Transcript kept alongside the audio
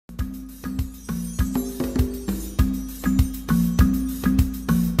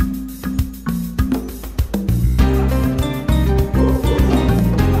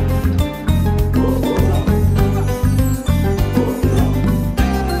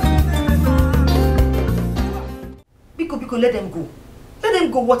Biko, let them go. Let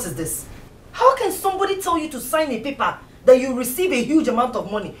them go. What is this? How can somebody tell you to sign a paper that you receive a huge amount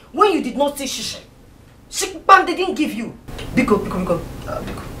of money when you did not say shishi? Shikban didn't give you. Biko.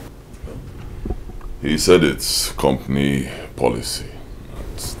 He said it's company policy.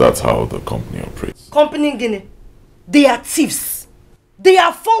 That's how the company operates. Company Guinea. They are thieves. They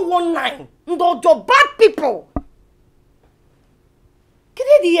are 419. They're bad people. Get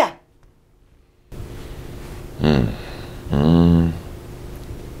it here.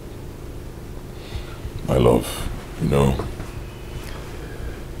 My love, you know,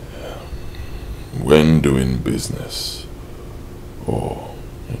 when doing business or,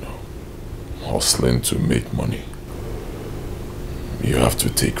 you know, hustling to make money, you have to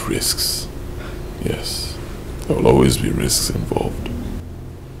take risks. Yes, there will always be risks involved.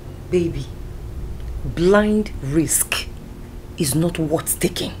 Baby, blind risk is not worth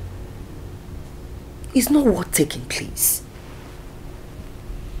taking. It's not worth taking, please.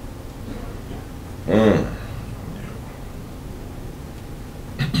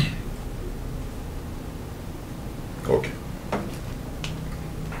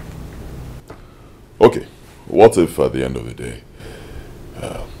 Okay. What if at the end of the day,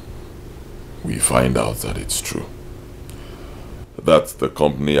 we find out that it's true? That the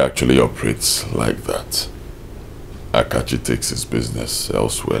company actually operates like that. Akachi takes his business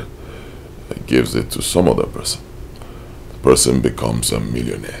elsewhere and gives it to some other person. The person becomes a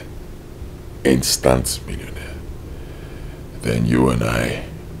millionaire. Instant millionaire. Then you and I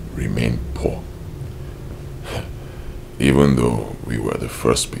remain poor. Even though we were the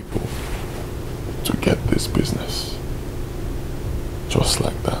first people to get this business. Just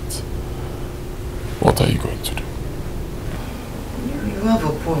like that. What are you going to do? You have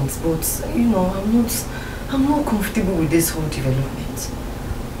a point, but you know, I'm not comfortable with this whole development.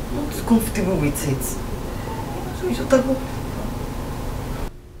 I'm not comfortable with it. So you should go.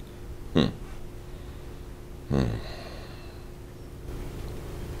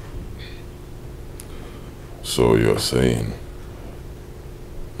 So you're saying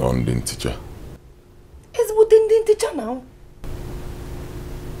non-din teacher? It's what din teacher now.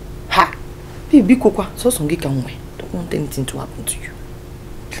 Ha! Baby Kokwa, so songi kanwe. Don't want anything to happen to you.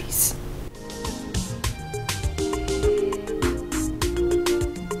 Please.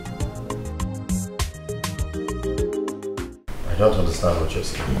 I don't understand what you're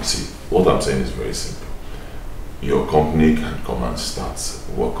saying. See, what I'm saying is very simple. Your company can come and start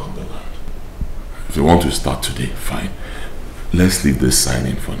work on the land. If you want to start today, fine. Let's leave this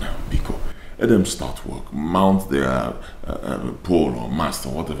signing for now, Biko. Let them start work. Mount their pole or mast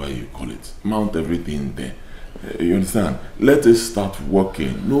or whatever you call it. Mount everything there. You understand? Let us start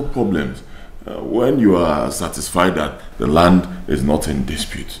working. No problems. When you are satisfied that the land is not in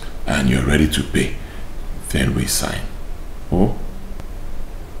dispute and you're ready to pay, then we sign. Oh?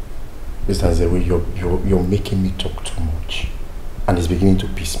 Mr. Nzewe, you're making me talk too much. And it's beginning to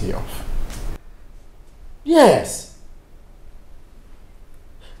piss me off. Yes.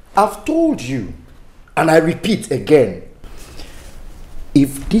 I've told you, and I repeat again,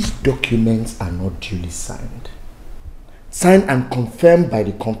 if these documents are not duly signed and confirmed by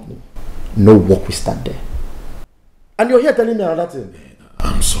the company, no work will start there. And you're here telling me another thing.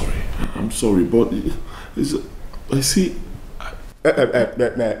 I'm sorry, but I see...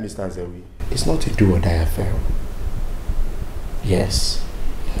 Mr. Nzewe, it's not a do or die affair. Yes.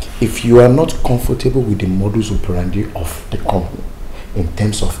 If you are not comfortable with the modus operandi of the company in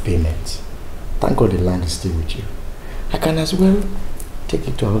terms of payment, thank God the land is still with you. I can as well take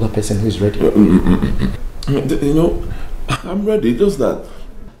it to another person who is ready. You know, I'm ready, just that.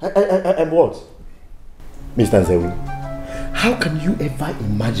 And what? Mr. Nzewe, how can you ever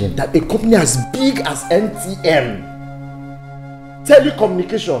imagine that a company as big as NTM,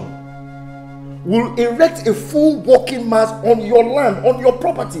 Telecommunication, will erect a full working mass on your land, on your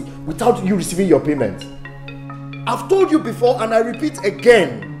property, without you receiving your payment? I've told you before and I repeat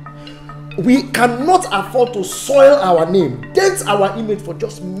again, we cannot afford to soil our name, dent our image for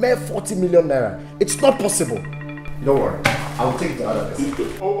just mere 40 million naira. It's not possible. Don't worry, I will take it to another person.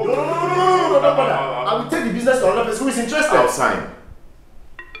 No, I will take the business to another person who is interested. I'll sign.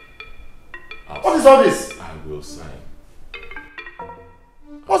 What is all this? I will sign.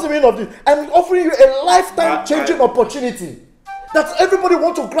 What's the meaning of this? I'm offering you a lifetime changing opportunity. That everybody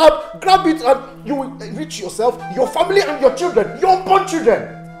wants to grab it and you will enrich yourself, your family and your children, your unborn children.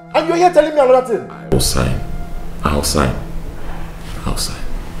 And you're here telling me another thing. I'll sign. I'll sign.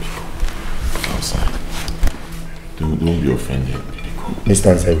 Don't be offended.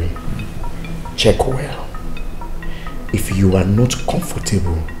 Mr. Nzewe, check well. If you are not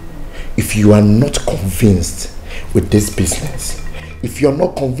comfortable, if you are not convinced with this business, if you are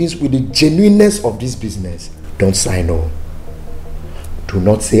not convinced with the genuineness of this business, don't sign on. Do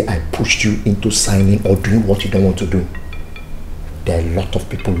not say I pushed you into signing or doing what you don't want to do. There are a lot of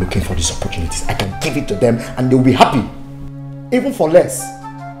people looking for these opportunities. I can give it to them and they'll be happy, even for less.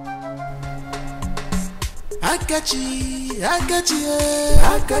 Akachi,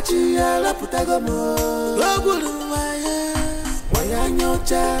 la putagomo. Logulumaye,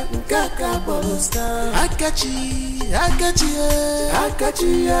 wayanyocha, nkaka bosta. Akachi,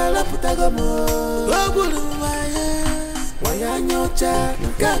 la putagomo. Logulumaye, wayanyocha,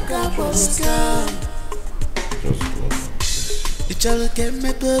 nkaka bosta. Ichalo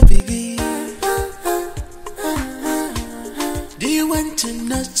keme bigi. Do you want to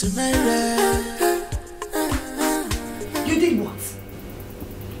know tomorrow? You did what?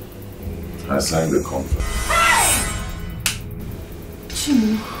 I signed the contract. Hey!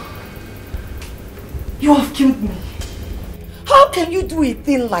 Chimu, you have killed me. How can you do a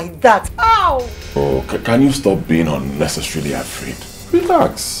thing like that? How? Oh, can you stop being unnecessarily afraid?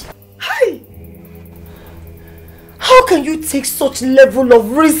 Relax. Hey! How can you take such level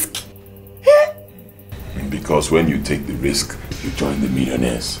of risk? Eh? Because when you take the risk, you join the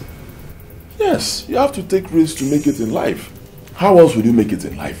millionaires. Yes, you have to take risks to make it in life. How else would you make it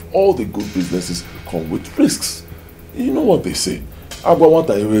in life? All the good businesses come with risks. You know what they say? Is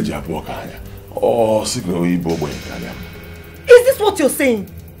this what you're saying?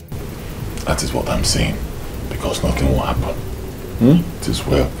 That is what I'm saying. Because nothing will happen. It is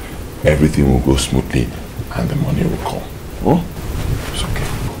well. Everything will go smoothly and the money will come. Oh? It's okay.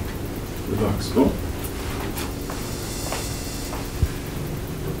 Relax, go.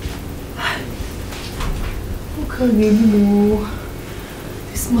 Anymore.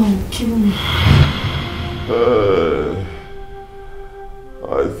 This man will kill me.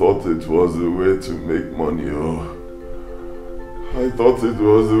 I thought it was the way to make money, oh. I thought it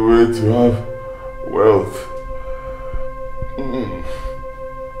was the way to have wealth.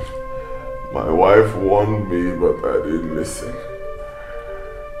 My wife warned me, but I didn't listen.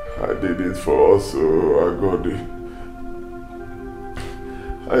 I did it for us, so I got it.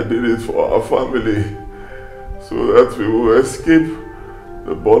 I did it for our family, so that we will escape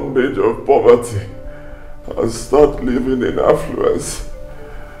the bondage of poverty and start living in affluence.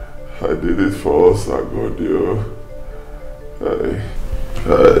 I did it for us, I got you.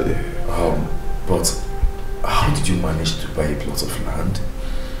 But how did you manage to buy a plot of land,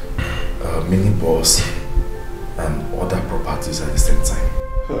 a mini bus, and other properties at the same time?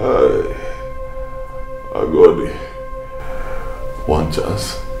 I got it. One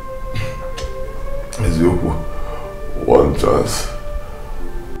chance. One chance.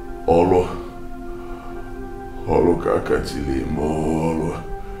 Olo kakachili molo.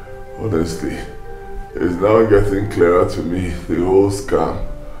 Honestly, it's now getting clearer to me, the whole scam.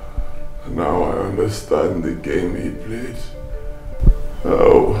 Now I understand the game he played.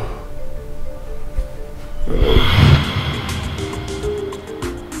 Oh.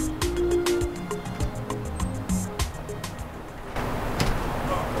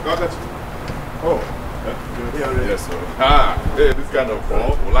 Oh, yes, sir. Hey, this kind of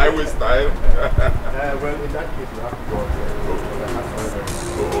ball. Will I waste time? Well, in that case, you have to go up there.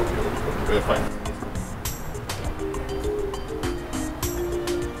 Okay, fine.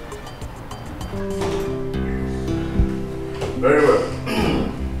 Very well.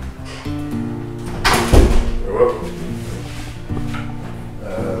 You're welcome.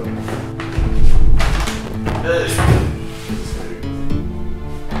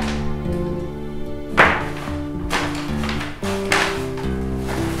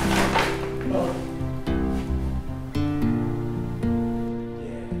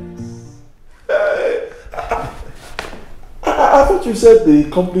 I thought you said the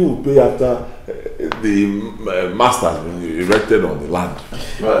company will pay after the masters been erected on the land.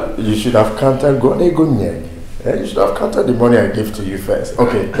 Well, you should have counted you should have counted the money I gave to you first.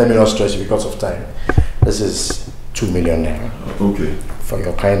 Okay, let me not stress you because of time. This is 2 million naira. Okay. For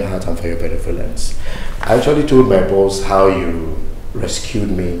your kind heart and for your benevolence. I actually told my boss how you rescued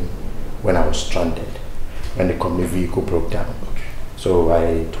me when I was stranded, when the company vehicle broke down. Okay. So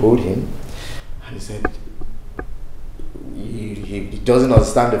I told him, and he said he doesn't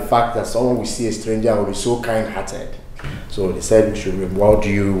understand the fact that someone will see a stranger and will be so kind-hearted. So they said we should reward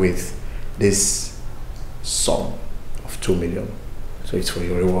you with this sum of 2 million. So it's for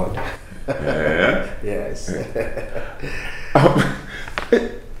your reward. Yeah? Yes.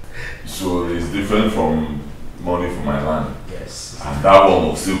 So it's different from money for my land. Yes. And that one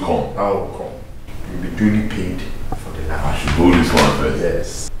will still come. That will come. You'll be duly paid for the land. I should hold this one first.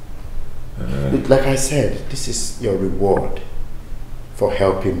 Yes. Like I said, this is your reward for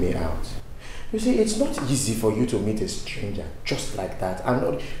helping me out. You see, it's not easy for you to meet a stranger just like that.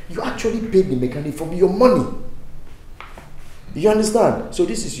 And you actually paid the mechanic from your money. You understand? So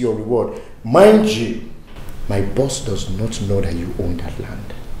this is your reward. Mind you, my boss does not know that you own that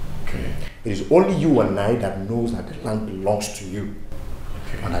land. Okay. It is only you and I that knows that the land belongs to you.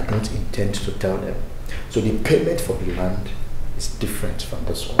 Okay. And I don't intend to tell them. So the payment for the land is different from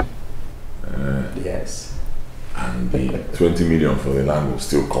this one. Yes. And the 20 million for the land will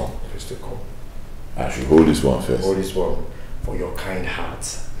still come. It will still come. I should hold this one first. Hold this one for your kind heart.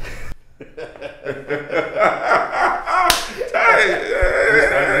 Thank you.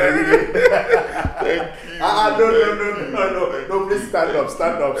 No, please stand up. No,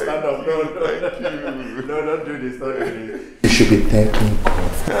 don't do this. You should be thanking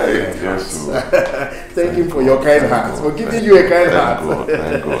God for your kind heart. Thank him for your kind heart. For giving you a kind heart.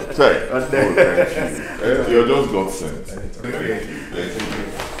 Thank God. Thank you. You're just God sent. Thank you.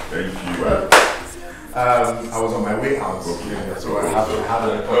 Well, I was on my way out, so I have to have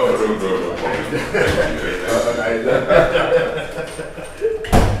a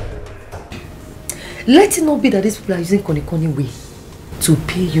Let it not be that these people are using Koni way to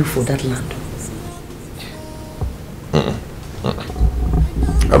pay you for that land.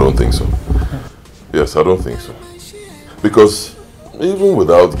 I don't think so. Yes, I don't think so. Because even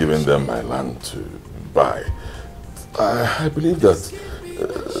without giving them my land to buy, I believe that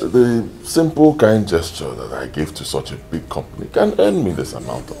the simple kind gesture that I give to such a big company can earn me this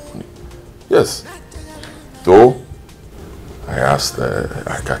amount of money. Yes. Though, I asked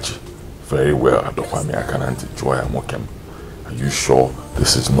Akachi very well, Adokwami Akananti, Joy Amokem, are you sure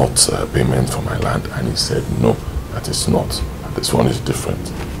this is not payment for my land? And he said, no, that is not. And this one is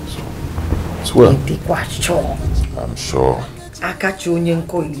different. So, it's well. I'm sure.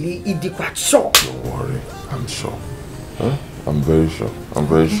 Don't worry, I'm sure. Huh? I'm very sure. I'm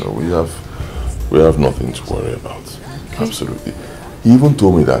very sure. We have nothing to worry about. Okay. Absolutely. He even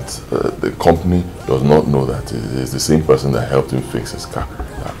told me that the company does not know that it is the same person that helped him fix his car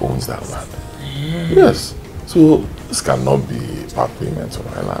that owns that land. Yes. So this cannot be part payment on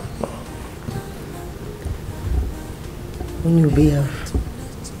my land. No. When you be here.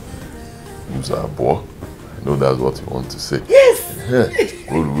 Boy. I know that's what you want to say. Yes. I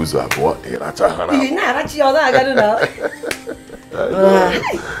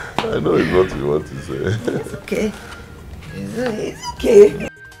know it's what you want to say. It's okay. It's okay.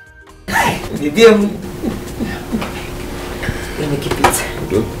 Maybe let me keep it.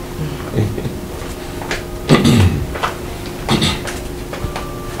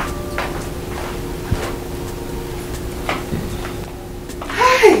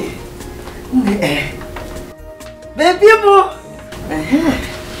 Hi. Baby,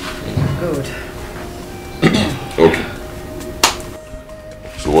 good. Okay.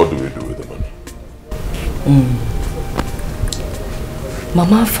 So what do we do with the money?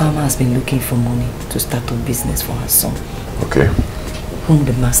 Mama Farmer has been looking for money to start a business for her son. Okay. Whom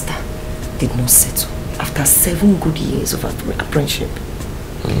the master did not settle after 7 good years of apprenticeship.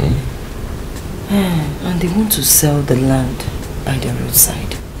 And they want to sell the land by the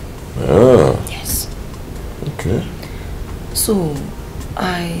roadside. Yes. Okay. So,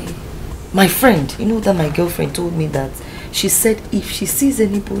 my friend, you know that my girlfriend told me that she said if she sees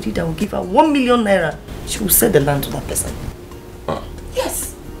anybody that will give her 1 million naira, she will sell the land to that person.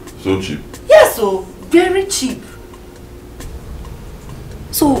 Yes. So cheap? Yes, so very cheap.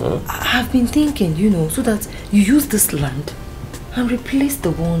 So, I've been thinking, you know, so that you use this land and replace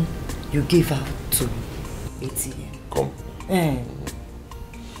the one you gave out to ATM. Company.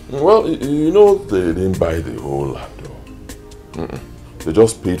 Well, you know, they didn't buy the whole land though. They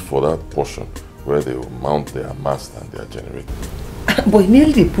just paid for that portion where they will mount their mast and their generator. But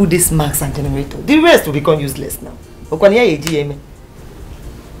immediately they put this mast and generator, the rest will become useless now.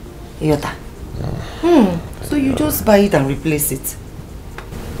 So you just buy it and replace it.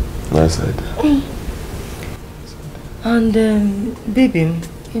 Nice idea. And baby,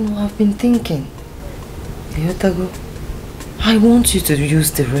 you know, I've been thinking, I want you to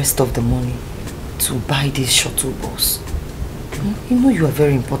use the rest of the money to buy this shuttle bus. You know you are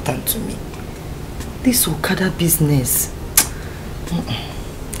very important to me. This Okada business,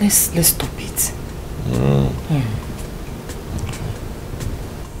 let's stop it.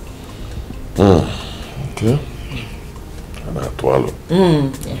 Okay. And Atwalo.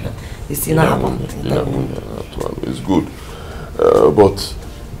 It's in our it's good. But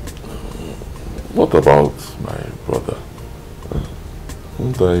what about my brother?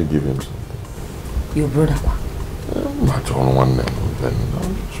 Won't I give him something? Your brother? I'm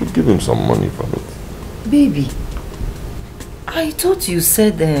should give him some money from it. Baby, I thought you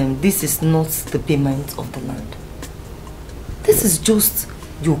said this is not the payment of the land. This is just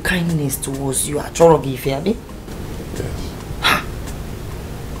your kindness towards you. Yes.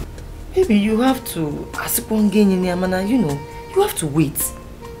 Maybe you have to, you know, you have to wait.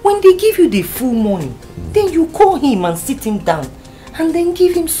 When they give you the full money, then you call him and sit him down and then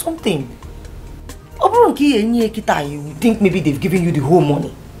give him something. You think maybe they've given you the whole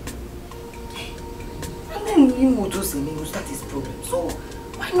money. And then you will just start his problem. So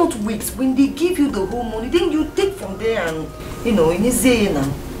why not wait? When they give you the whole money, then you take from there and, you know, in his now.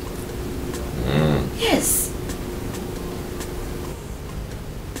 Yes.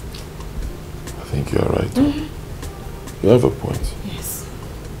 I think you're right. You have a point. Yes.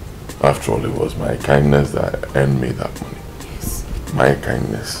 After all, it was my kindness that earned me that money. Yes. My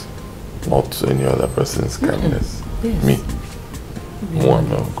kindness, not any other person's kindness. Yes. Me. More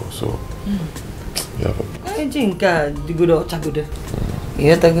my uncle. So, you have a point.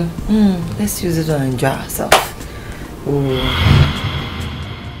 Let's use it to enjoy ourselves.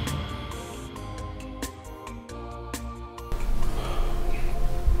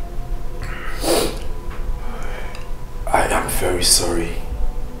 I am very sorry.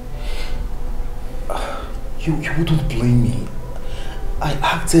 You wouldn't blame me. I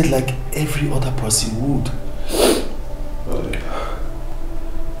acted like every other person would.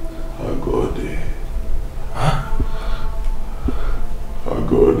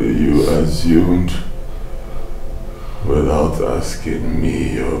 Agode, you assumed without asking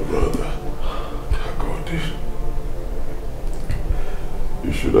me, your brother. Agode,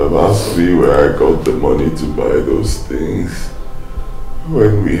 you should have asked me where I got the money to buy those things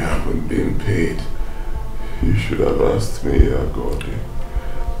when we haven't been paid. You should have asked me, Agode.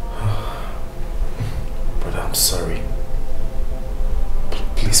 Brother, I'm sorry.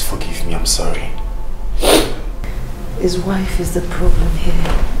 Please forgive me, I'm sorry. His wife is the problem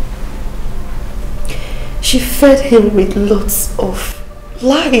here. She fed him with lots of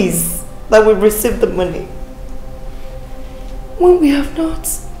lies that we received the money when we have not.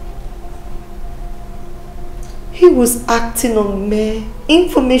 He was acting on mere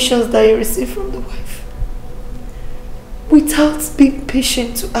information that he received from the wife without being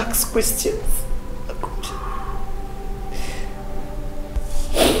patient to ask questions.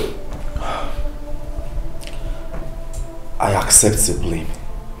 I accept the blame.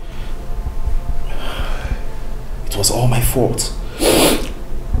 It was all my fault.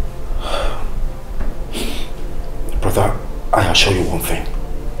 Brother, I assure you one thing.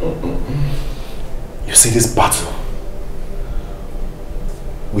 You see this battle,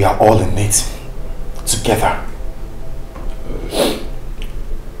 we are all in it together.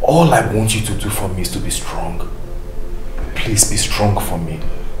 All I want you to do for me is to be strong. Please be strong for me.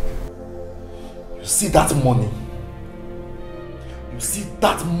 You see that money? See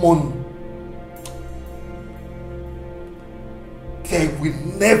that money, they will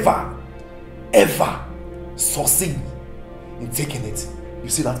never ever succeed in taking it. You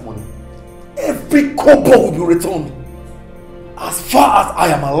see that money, every kobo will be returned. As far as I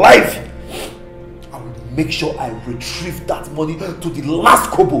am alive, I will make sure I retrieve that money to the last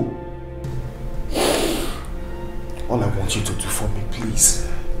kobo. All I want you to do for me, please,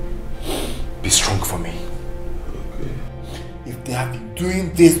 be strong for me. If they have been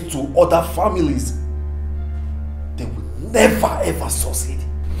doing this to other families, they will never ever succeed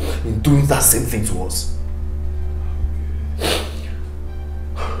in doing that same thing to us.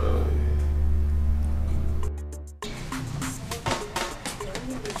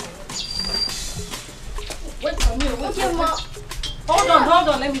 Wait for me. Okay, Ma. Hold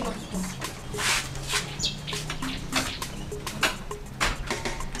on, let me go.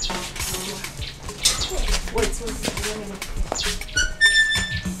 Wait.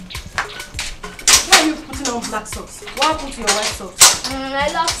 Why are you putting on black socks? Why put your white socks? I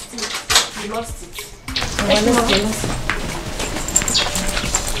lost it. You lost it. Let's go.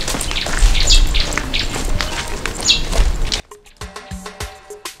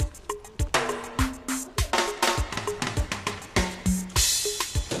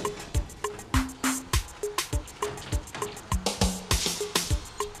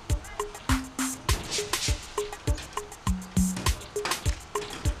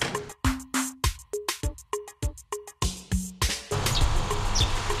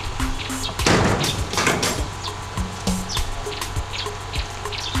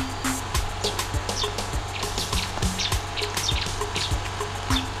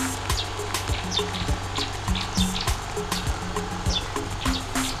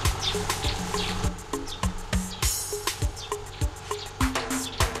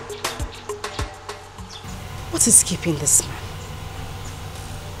 What is keeping this man?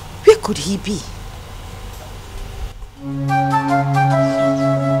 Where could he be?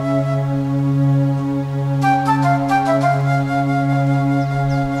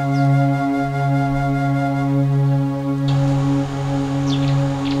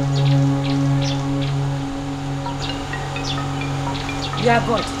 Yeah,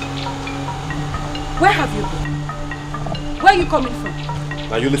 God. Where have you been? Where are you coming from?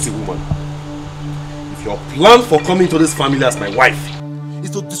 Now you listen, woman. If your plan for coming to this family as my wife is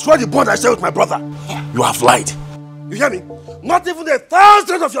to destroy the bond I share with my brother, you have lied. You hear me? Not even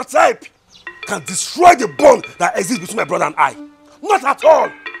 1,000 of your type can destroy the bond that exists between my brother and I. Not at all.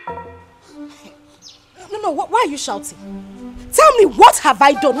 No, why are you shouting? Tell me, what have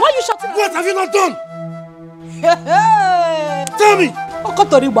I done? Why are you shouting? What have you not done? Tell me!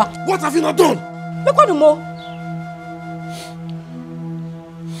 What have you not done?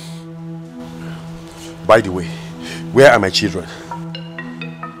 By the way, where are my children?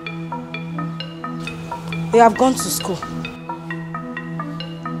 They have gone to school.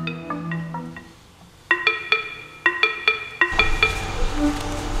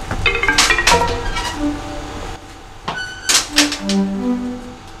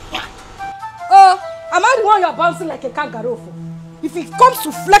 Am I the one you are bouncing like a kangaroo for? If it comes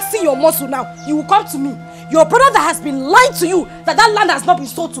to flexing your muscle now, you will come to me. Your brother that has been lying to you that land has not been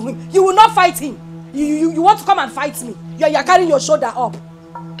sold to him. You will not fight him. You want to come and fight me. You are carrying your shoulder up.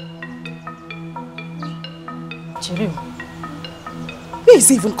 Cheryl, where is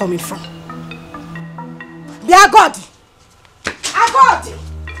he even coming from? Be Agodi! Agodi!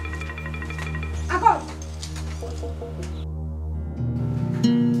 Agodi!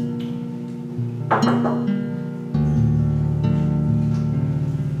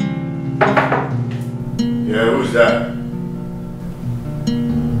 Yeah, who's that?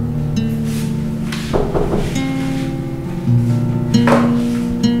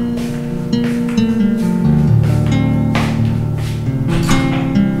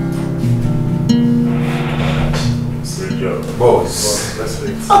 Boss, let's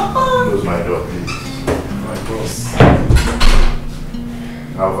wait. Close my door, please. My boss.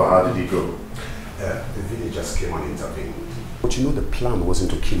 How did he go? The villagers came and intervened. But you know the plan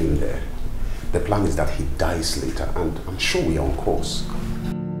wasn't to kill him there. The plan is that he dies later, and I'm sure we are on course.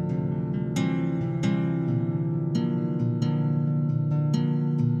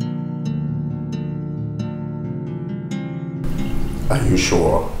 Are you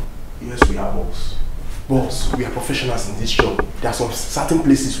sure? Yes, we are, boss. Boss, we are professionals in this job. There are some certain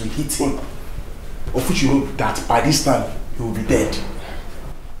places we hit him, of which you know that by this time he will be dead.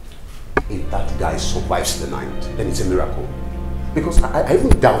 If that guy survives the night, then it's a miracle. Because I even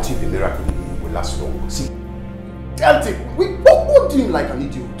doubt if the miracle will last long. See, Tell him, we both him like an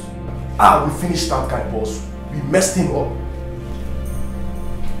idiot. We finished that guy, boss. We messed him up.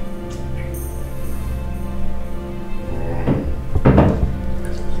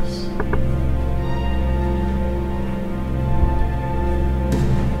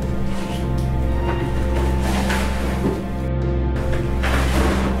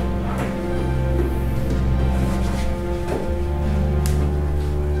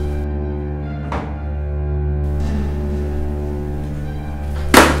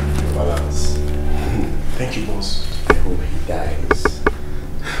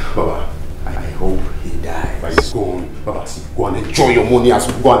 Enjoy your money as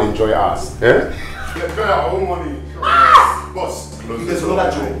we go and enjoy ours. Eh? Enjoy our own money. Boss, there's another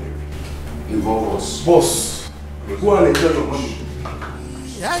job. Involve us. Boss, go and enjoy your money.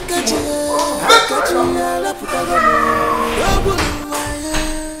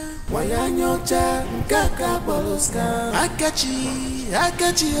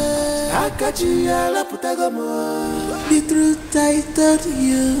 The truth I told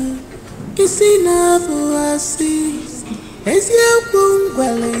you is enough for us. Food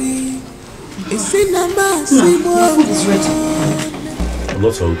is ready. I'm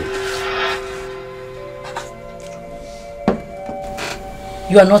not hungry.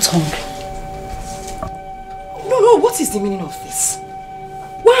 You are not hungry. No, what is the meaning of this?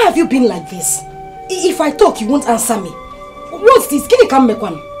 Why have you been like this? If I talk, you won't answer me. What's this? Can you come make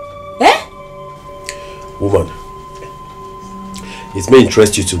one? Eh? Woman, it may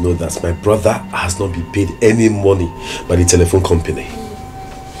interest you to know that my brother has not been paid any money by the telephone company.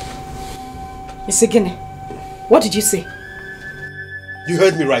 Mr. Gene, what did you say? You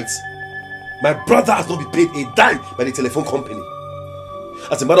heard me right. My brother has not been paid a dime by the telephone company.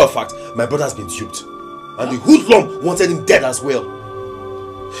 As a matter of fact, my brother has been duped. And the hoodlum wanted him dead as well.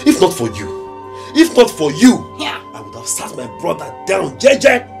 If not for you, Yeah. I would have sat my brother down,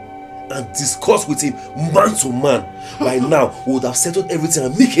 JJ, and discuss with him man to man, by now we would have settled everything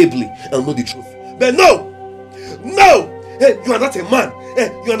amicably and know the truth. But no! No! Hey, you are not a man.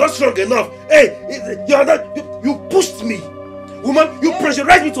 Hey, you are not strong enough. Hey, you are not. You pushed me. Woman, you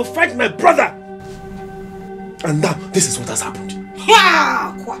pressurized me to fight my brother. And now, this is what has happened.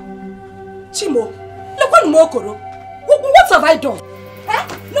 Chimo, what have I done?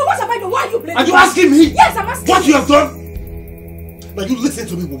 No, what have I done? Why are you blaming me? Are you asking me? Yes, I'm asking what you have done? Now you listen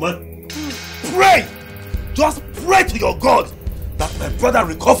to me, woman. Pray! Just pray to your God that my brother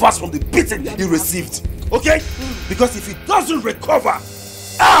recovers from the beating he received. Okay? Because if he doesn't recover,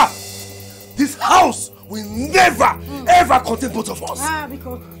 this house will never, ever contain both of us.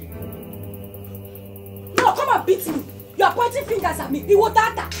 Because... No, come and beat me. You are pointing fingers at me. He will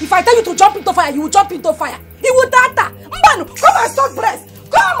data. If I tell you to jump into fire, you will jump into fire. He will data. Mbano, come and stop breast.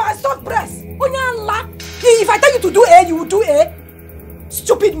 Come and stop breast. If I tell you to do A, you will do A.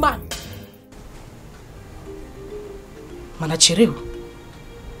 Stupid man. Manachireo.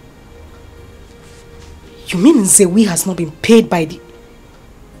 You mean Nzewi has not been paid by the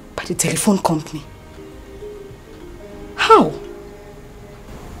telephone company? How?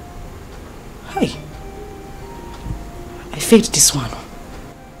 Hey. I failed this one.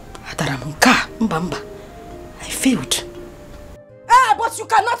 I failed. But you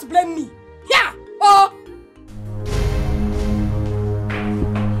cannot blame me. Yeah. Oh.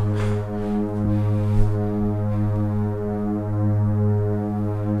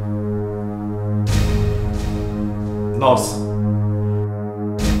 Nurse!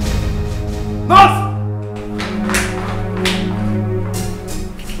 Nurse!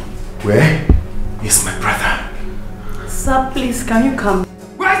 Where is my brother? Sir, please, can you come?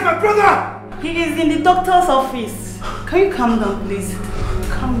 Where is my brother? He is in the doctor's office. Can you calm down, please?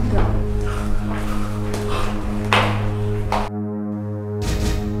 Calm down.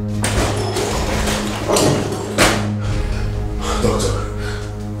 Doctor,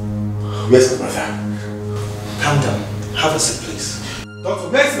 where's my brother? Calm down. Have a seat, please. Doctor,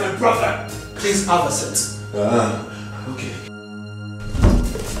 where's my brother? Please have a seat. Okay.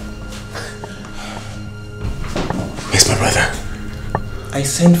 Where's my brother? I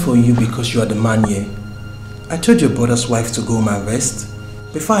sent for you because you are the man here. I told your brother's wife to go home and rest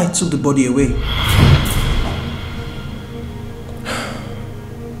before I took the body away.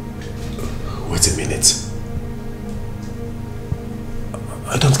 Wait a minute.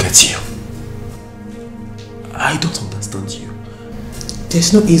 I don't get you. I don't understand you.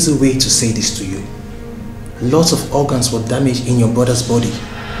 There's no easy way to say this to you. Lots of organs were damaged in your brother's body.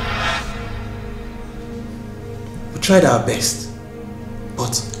 We tried our best,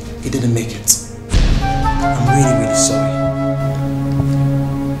 but he didn't make it. I'm really, really sorry.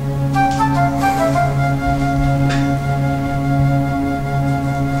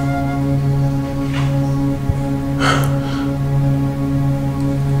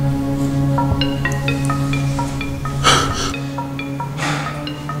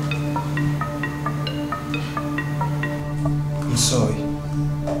 I'm sorry.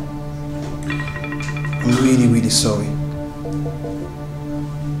 I'm really, really sorry.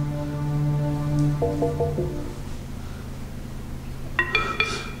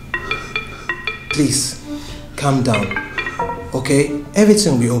 Please, calm down, okay?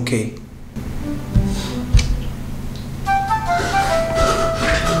 Everything will be okay.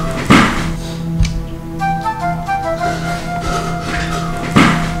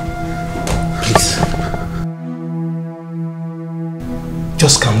 Please.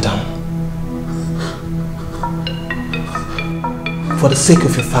 Just calm down. For the sake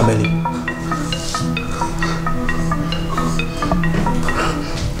of your family.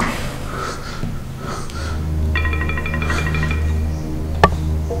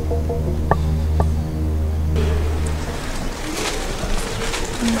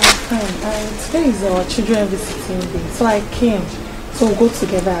 Today is our children visiting day, so I came. So we'll go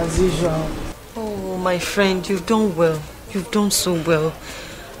together as usual. Oh, my friend, you've done well. You've done so well.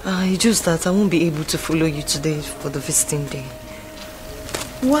 It's just that I won't be able to follow you today for the visiting day.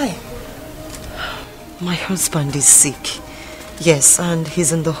 Why? My husband is sick. Yes, and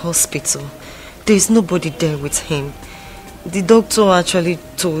he's in the hospital. There's nobody there with him. The doctor actually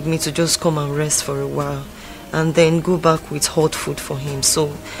told me to just come and rest for a while and then go back with hot food for him.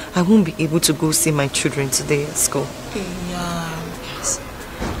 So I won't be able to go see my children today at school. Yeah. Yes.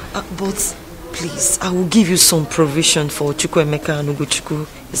 But please, I will give you some provision for Chukwuemeka and Ugochukwu,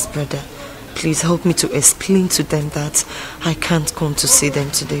 his brother. Please help me to explain to them that I can't come to see them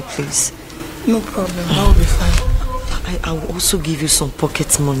today, please. No problem, that will be fine. I will also give you some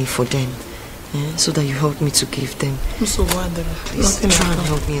pocket money for them. so that you help me to give them. I'm so wondering. Please try and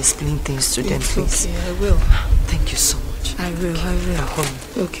help me explain things to them, please. Okay, I will. Thank you so much. I will.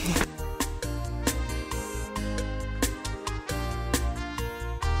 Okay.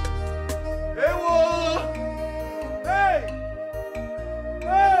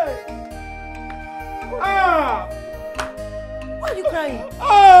 Why are you crying?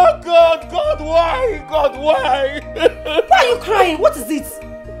 Oh, God, why? God, why? Why are you crying? What is it?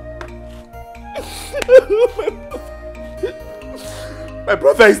 My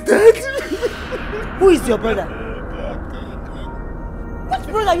brother is dead. Who is your brother? What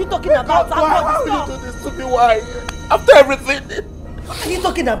brother are you talking about? Why will you do this to me? Why? After everything. What are you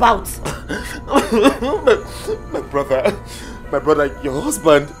talking about? my brother, your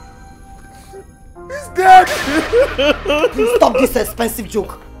husband, is dead. Please stop this expensive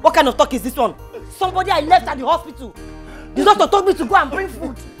joke. What kind of talk is this one? Somebody I left at the hospital. The doctor told me to go and bring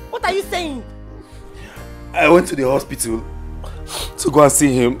food. What are you saying? I went to the hospital to go and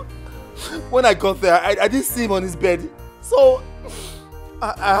see him. When I got there, I didn't see him on his bed. So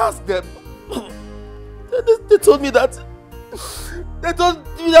I asked them. They told me that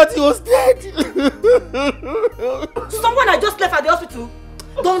he was dead. Someone I just left at the hospital?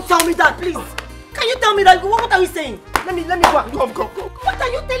 Don't tell me that, please. Can you tell me that? What are you saying? Let me go. Come. What are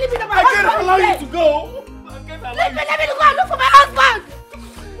you telling me that my I husband can't allow is you dead? to go. Let me go and look for my husband.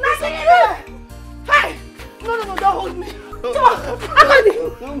 Hey! No, don't hold me. Come on, Okoli.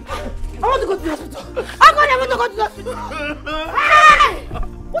 I want to go to the hospital. Okoli, I want to go to the hospital. Hey!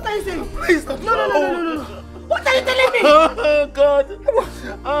 What are you saying? Please stop. No. What are you telling me? Oh, God.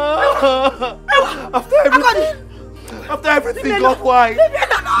 After everything, God, why? Leave me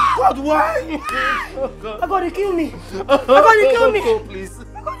alone. God, why? Okoli, kill me. Okoli, kill me. Go, please.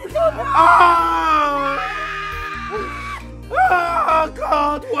 Okoli, kill me.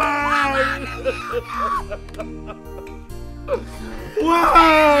 God, why?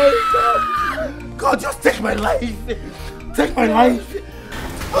 Why? God, just take my life. Take my life.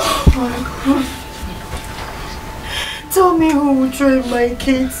 Oh my God. Tell me who will train my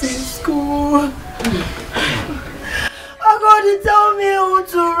kids in school. Okoli, tell me who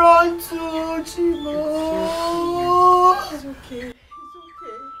to run to, Chimo. It's okay.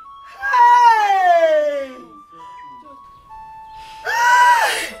 Hey!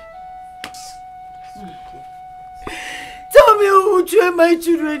 Tell me who will train my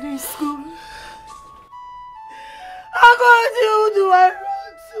children in school. Okoli, who do I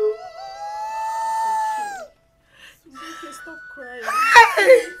run to? It's okay, stop crying.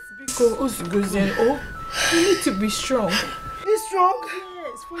 Hey! You need to be strong. Be strong?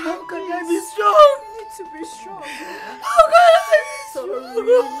 Yes, for How your can I kids. be strong? You need to be strong. How can I be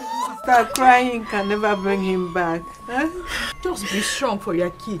strong? Start crying can never bring him back. Huh? Just be strong for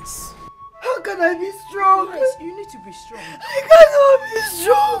your kids. How can I be strong? Yes, you need to be strong. I cannot be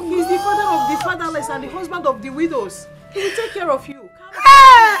strong. He's the father of the fatherless and the husband of the widows. He will take care of you.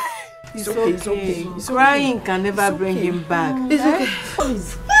 It's okay. Crying can never bring him back. It's okay.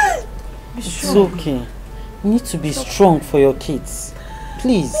 Please. Be It's strong. okay. You need to be strong for your kids.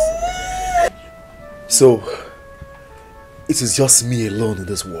 Please. So, it is just me alone in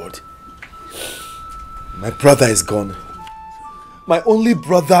this world. My brother is gone. My only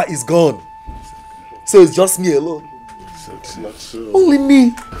brother is gone. So it's just me alone. It's not so. Only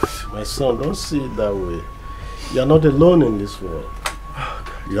me. My son, don't see it that way. You're not alone in this world.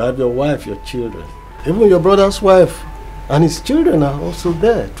 You have your wife, your children. Even your brother's wife and his children are also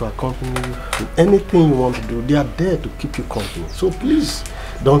there to accompany you in anything you want to do. They are there to keep you company. So please,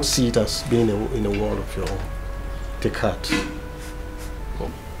 don't see it as being in a world of your own. Take heart.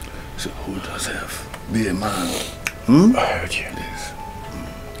 So hold yourself. Be a man. I heard you. Please.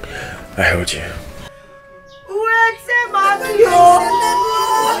 I heard you.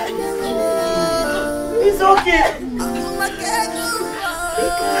 It's okay.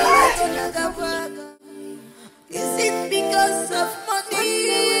 Is it because of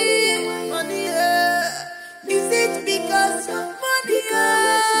money? Money, is it because of money?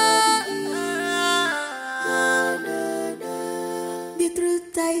 The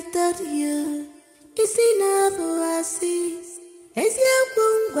truth I told you is enough oasis. Is your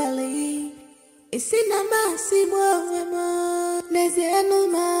bungwali? Is in a massive woman. There's no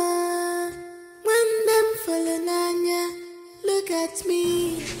man. When them fallen on ya, look at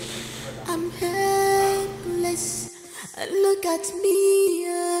me. I'm helpless. Look at me.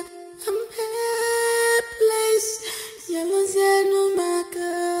 I'm helpless. Yellow no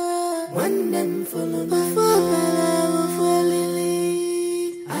maka. When them fallen on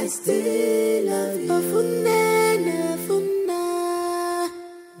ya, I still love you.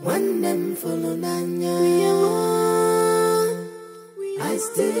 When them I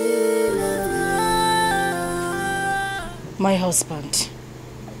still love you. My husband,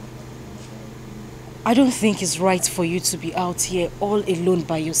 I don't think it's right for you to be out here all alone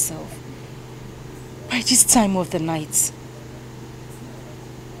by yourself by this time of the night.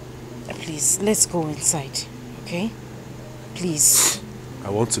 Please, let's go inside, okay? Please.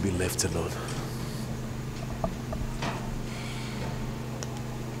 I want to be left alone.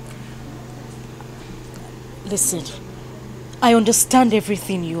 Listen, I understand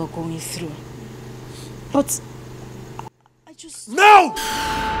everything you are going through, but I just... No!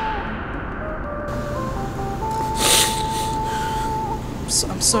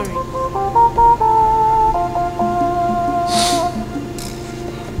 I'm sorry.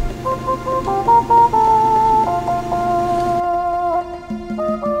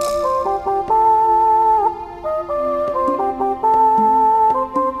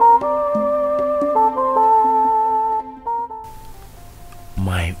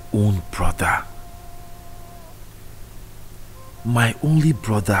 My own brother. My only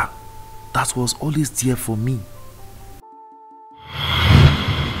brother that was always there for me.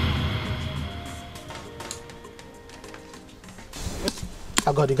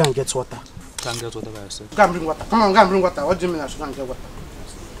 I got to go and get water. Go and get water by yourself. Go and bring water. Come on, go and bring water. What do you mean I should go and get water?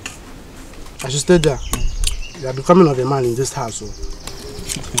 I should stay there. You are becoming of a man in this house. So.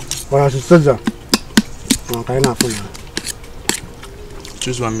 Or I should stay there. I'm carrying a phone now.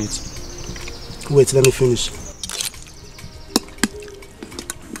 Choose one meat. Wait, let me finish.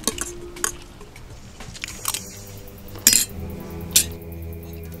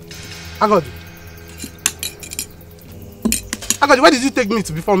 Agodi, where did you take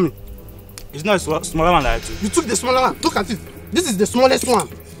meat before me? It's not a smaller one that I took. You took the smaller one. Look at it. This is the smallest one.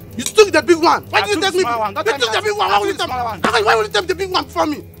 You took the big one. Why did you take me? You took the big one. Why would you take the big one before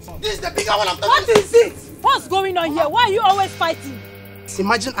me? This is the bigger one. What is it? What's going on here? Why are you always fighting?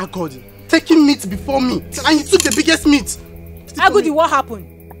 Imagine Agodi taking meat before me, and you took the biggest meat. Agodi, what happened?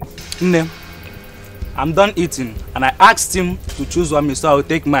 Nne, I'm done eating, and I asked him to choose one meat so I would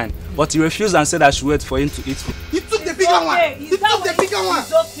take mine, but he refused and said I should wait for him to eat. You took the bigger one. You took the bigger one.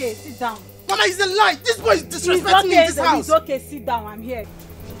 It's okay, sit down. Mama, it's a lie. This boy is disrespecting me in this house. It's okay, sit down. I'm here.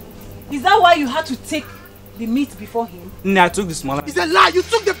 Is that why you had to take the meat before him? No, I took the smaller. It's a lie. You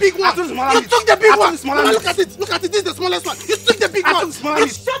took the big one. You took the big one. Mama, look at it. Look at it. This is the smallest one. You took the big one.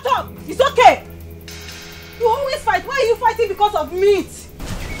 Shut up. It's okay. You always fight. Why are you fighting because of meat?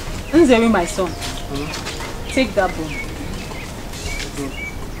 Nzeri, my son. Take that bone.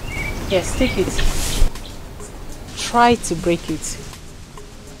 Yes, take it. Try to break it.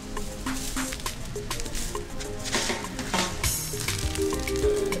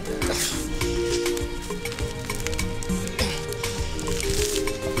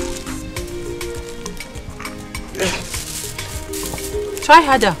 Try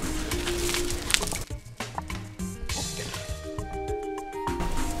harder.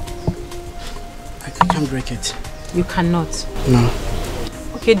 I can't break it. You cannot. No.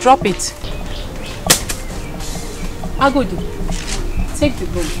 Okay, drop it. Agodi, take the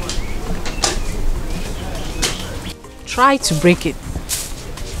bone. Try to break it.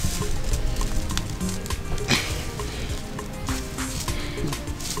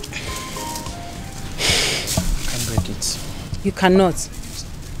 I can't break it. You cannot.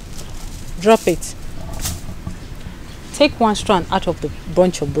 Drop it. Take one strand out of the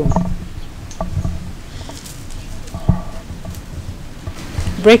bunch of bone.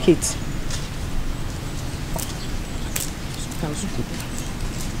 Break it.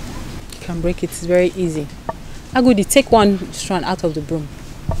 You can break it. It's very easy. Agudi, take one strand out of the broom.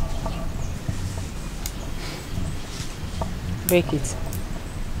 Break it.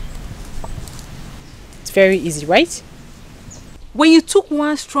 It's very easy, right? When you took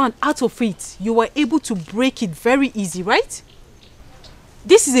one strand out of it, you were able to break it very easy, right?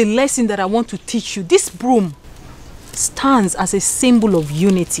 This is a lesson that I want to teach you. This broom stands as a symbol of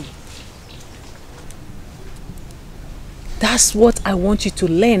unity. That's what I want you to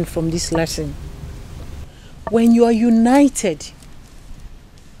learn from this lesson. When you are united,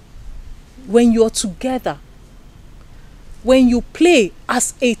 when you are together, when you play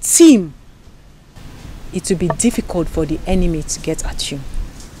as a team, it will be difficult for the enemy to get at you.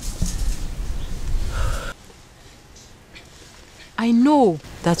 I know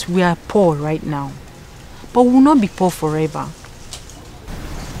that we are poor right now, but we will not be poor forever.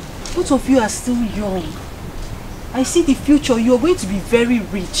 Both of you are still young. I see the future. You are going to be very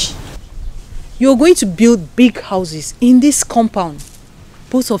rich. You are going to build big houses in this compound.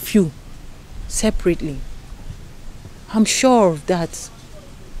 Both of you, separately. I'm sure of that.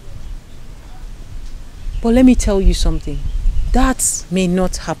 But let me tell you something. That may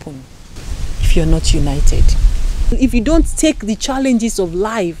not happen if you're not united. If you don't take the challenges of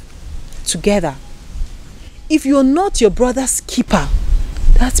life together, if you're not your brother's keeper,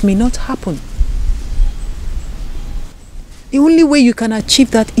 that may not happen. The only way you can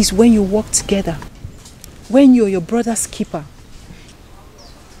achieve that is when you work together. When you're your brother's keeper.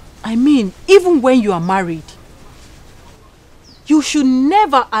 I mean, even when you are married, you should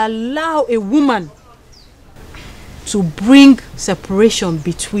never allow a woman to bring separation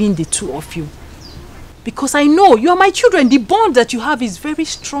between the two of you. Because I know you are my children. The bond that you have is very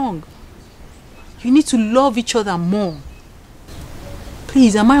strong. You need to love each other more.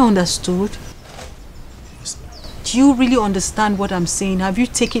 Please, am I understood? Do you really understand what I'm saying? Have you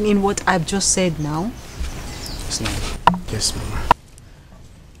taken in what I've just said now? Yes, Mama.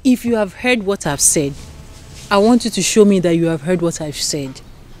 If you have heard what I've said, I want you to show me that you have heard what I've said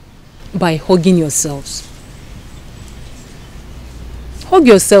by hugging yourselves. Hug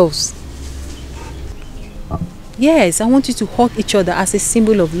yourselves. Yes, I want you to hug each other as a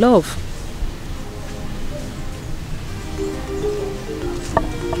symbol of love.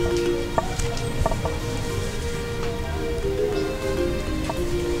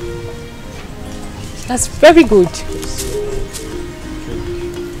 That's very good.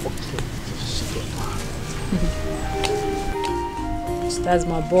 That's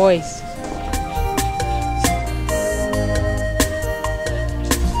my boys.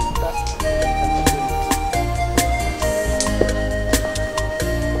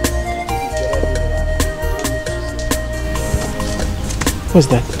 What's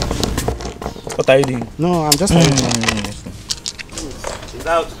that? What are you doing? No, I'm just... Is that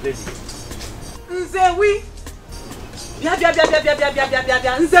how to play? Nzewi!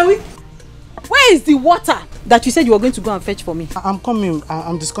 Nzewi! Where is the water that you said you were going to go and fetch for me? I'm coming.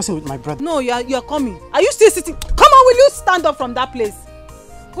 I'm discussing with my brother. No, you're coming. Are you still sitting? Come on, will you stand up from that place?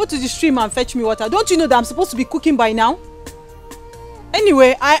 Go to the stream and fetch me water. Don't you know that I'm supposed to be cooking by now?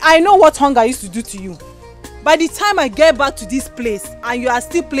 Anyway, I know what hunger used to do to you. By the time I get back to this place and you are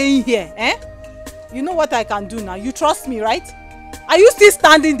still playing here, you know what I can do now. You trust me, right? Are you still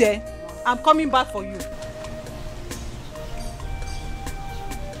standing there? I'm coming back for you.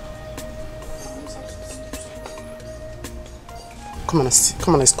 Come on,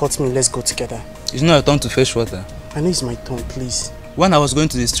 escort me. Let's go together. It's not your turn to fetch water. I know it's my turn, please. When I was going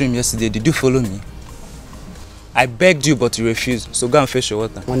to the stream yesterday, did you follow me? I begged you, but you refused. So go and fetch your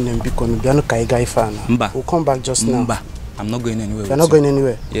water. Mba. We'll come back just now. Mba. I'm not going anywhere. You're not going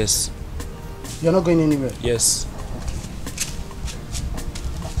anywhere? Yes. You're not going anywhere? Yes.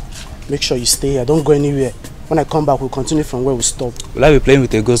 Make sure you stay here. Don't go anywhere. When I come back, we'll continue from where we stop. Will I be playing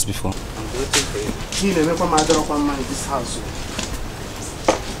with a ghost before? I'm waiting for you. In this house.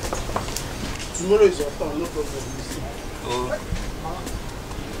 Tomorrow is your turn, no problem. Oh.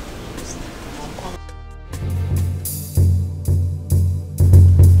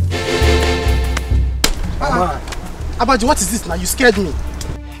 Abaji, what is this now? You scared me.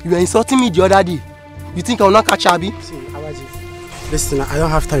 You were insulting me the other day. You think I will not catch Abi? See, Abaji, listen, I don't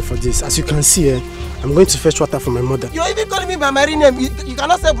have time for this. As you can see, I'm going to fetch water for my mother. You're even calling me by my real name. You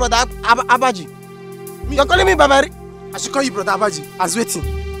cannot say brother Abaji. You're calling me by my... I should call you brother Abaji. I was waiting.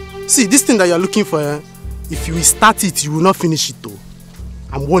 See, this thing that you're looking for, if you will start it, you will not finish it though.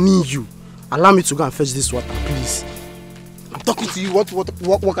 I'm warning you. Allow me to go and fetch this water, please. I'm talking to you. What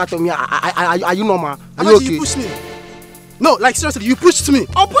walk out of me? Are you normal? Are you okay? You pushed me. No, like seriously, you pushed me.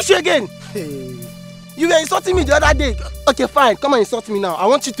 I'll push you again. Hey. You were insulting me the other day. Okay, fine. Come and insult me now. I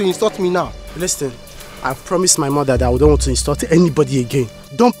want you to insult me now. Listen, I've promised my mother that I don't want to insult anybody again.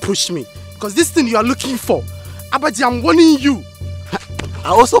 Don't push me. Because this thing you are looking for, Abaji, I'm warning you. I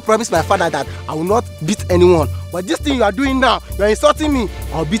also promised my father that I will not beat anyone. But this thing you are doing now, you are insulting me.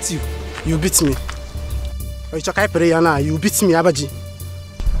 I'll beat you. You beat me. You beat me, Abaji.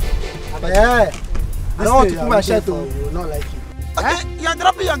 Yeah. I don't want to put my shirt on. You will not like it. Okay, you are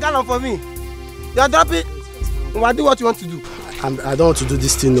dropping your gallon for me. You are dropping. Well, do what you want to do. I don't want to do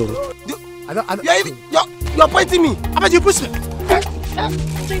this thing, no. You're pointing me. Abaji, you push me.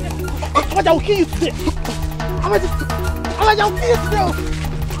 Abaji, I will kill you today. Abaji, I will kill you today.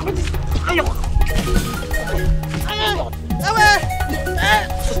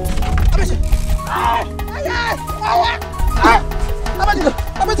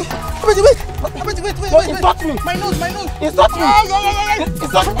 Abaji, wait. Insult me. My nose. Insult me.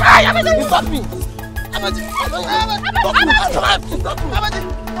 Insult me. Insult me.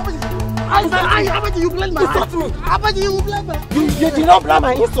 Abaji, you blame my insult me. Abaji, you blame me. You did not blame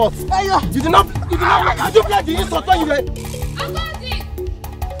my insult. You did not blame the insult when you were.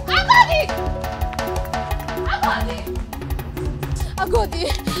 Okoli! Agodi,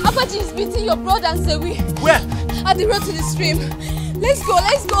 Abaji is beating your brother and Sewi. Where? At the road to the stream. Let's go,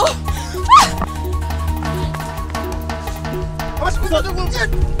 let's go.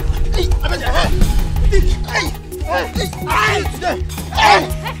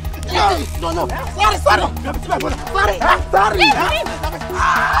 No.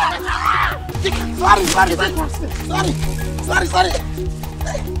 Sorry.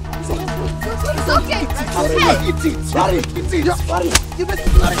 It's okay. Sorry. You beat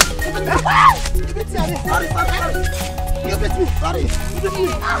me.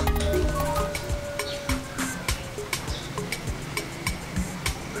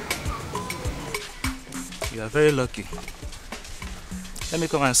 You are very lucky. Let me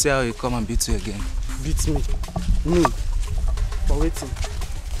come and see how he come and beat you again. Beat me? Me? But waiting.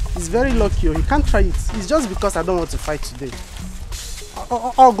 He's very lucky. He can't try it. It's just because I don't want to fight today.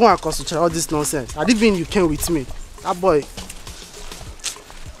 I'll go and concentrate all this nonsense. I didn't even you came with me. That boy.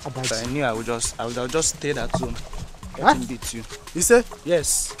 I knew I would just stay at home. Huh? Let him beat you. You say?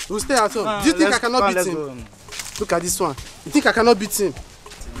 Yes. We'll stay at home. Do you think I cannot beat him? Look at this one. You think I cannot beat him?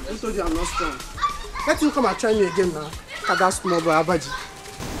 I told you I'm not strong. Let him come and try me again now. Look at that small boy, Abaji.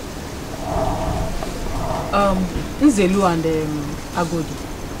 Nzelu and Agodi.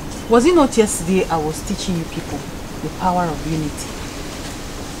 Was it not yesterday I was teaching you people the power of unity?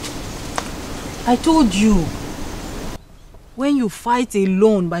 I told you, when you fight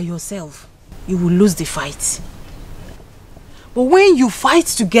alone by yourself, you will lose the fight. But when you fight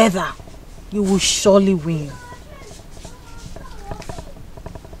together, you will surely win.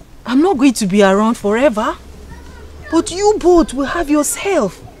 I'm not going to be around forever, but you both will have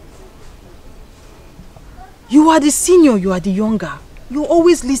yourself. You are the senior, you are the younger. You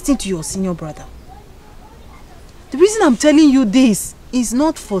always listen to your senior brother. The reason I'm telling you this is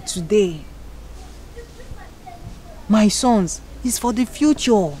not for today. My sons, it's for the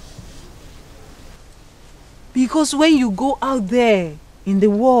future. Because when you go out there in the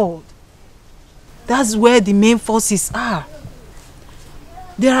world, that's where the main forces are.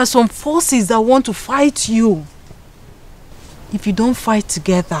 There are some forces that want to fight you. If you don't fight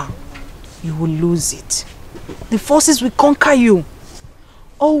together, you will lose it. The forces will conquer you.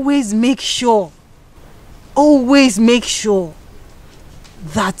 Always make sure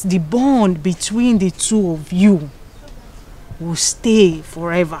that the bond between the two of you will stay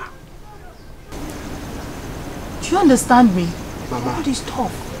forever. Do you understand me? Mama. All this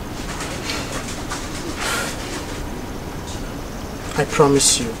tough. I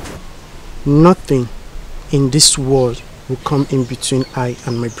promise you, nothing in this world will come in between I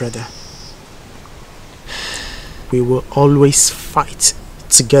and my brother. We will always fight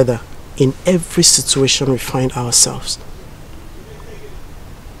together in every situation we find ourselves.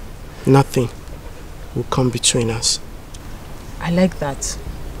 Nothing will come between us. I like that.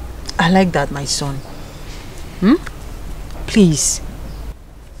 I like that, my son. Please.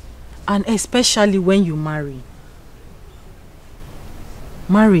 And especially when you marry.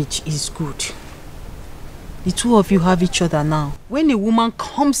 Marriage is good. The two of you have each other now. When a woman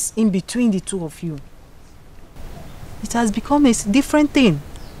comes in between the two of you, it has become a different thing.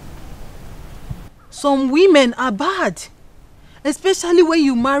 Some women are bad. Especially when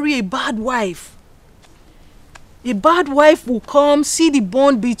you marry a bad wife. A bad wife will come, see the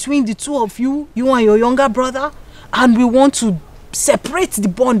bond between the two of you, you and your younger brother, and we want to separate the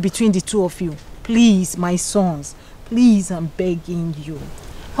bond between the two of you. Please, my sons, please, I'm begging you.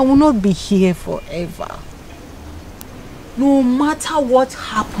 I will not be here forever. No matter what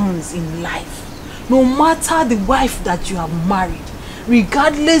happens in life, no matter the wife that you have married,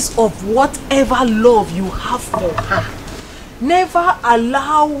 regardless of whatever love you have for her, never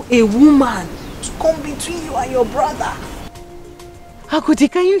allow a woman to come between you and your brother.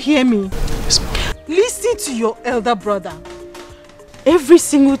 Agodi, can you hear me? Yes, ma'am. Listen to your elder brother. Every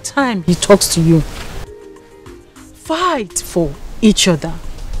single time he talks to you, fight for each other.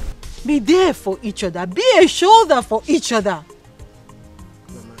 Be there for each other. Be a shoulder for each other.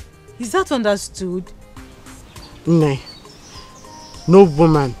 Mama. Is that understood? No. No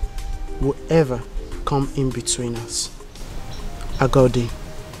woman will ever come in between us. Agodi.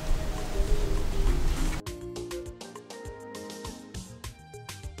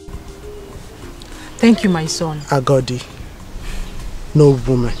 Thank you, my son. Agodi. No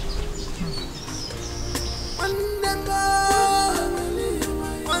woman.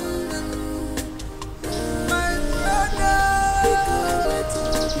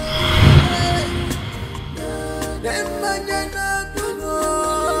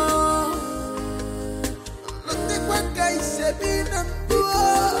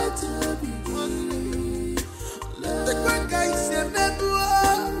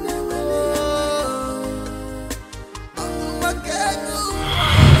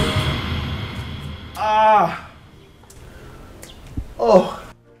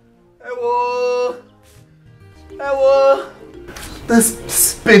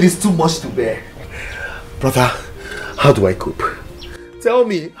 This pain is too much to bear. Brother, how do I cope? Tell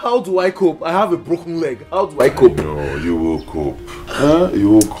me, how do I cope? I have a broken leg. How do I cope? No, you will cope. Huh?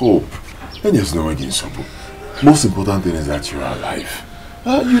 You will cope. And there's no way in trouble. Most important thing is that you are alive.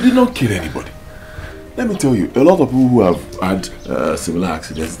 You did not kill anybody. Let me tell you, a lot of people who have had similar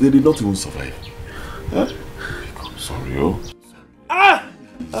accidents, they did not even survive. Huh? I'm sorry, oh.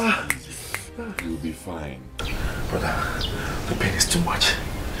 You'll be fine. Brother, the pain is too much.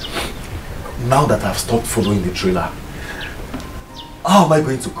 Now that I've stopped following the trailer, how am I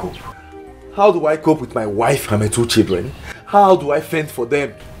going to cope? How do I cope with my wife and my 2 children? How do I fend for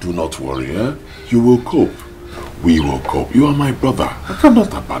them? Do not worry, eh? You will cope. We will cope. You are my brother. I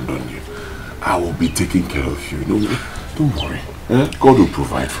cannot abandon you. I will be taking care of you. No, don't worry. Eh? God will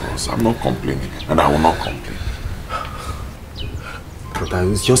provide for us. I'm not complaining. And I will not complain.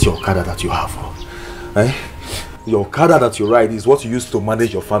 Brother, it's just your Okada that you have. Eh? Your Okada that you ride is what you use to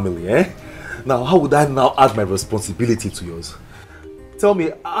manage your family. Eh? Now, how would I now add my responsibility to yours? Tell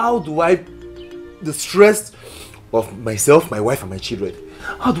me, how do the stress of myself, my wife and my children,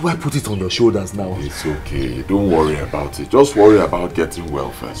 how do I put it on your shoulders now? It's okay. Don't worry about it. Just worry about getting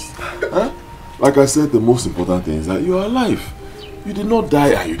well first. Huh? Like I said, the most important thing is that you are alive. You did not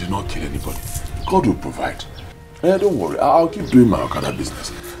die and you did not kill anybody. God will provide. Don't worry. I'll keep doing my Okada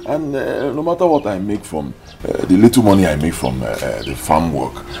business. And no matter what I make from, the little money I make from the farm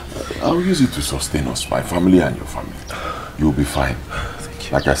work, I'll use it to sustain us, my family and your family. You'll be fine.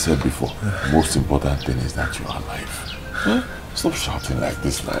 Like I said before, the most important thing is that you are alive. Huh? Stop shouting like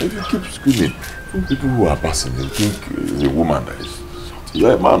this now. If you keep screaming, people who are passing, they think it's a woman that is shouting.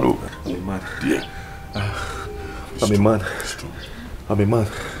 You're a man, oh. I'm a man. Yeah. I'm a man. I'm a man.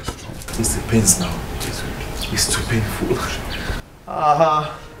 It's the pains now. It's too painful.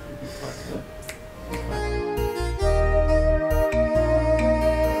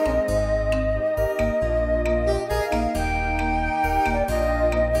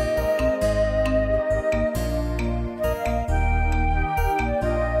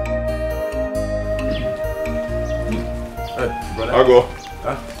 I'll go.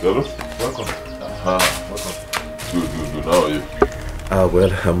 Welcome. Welcome. Good. How are you?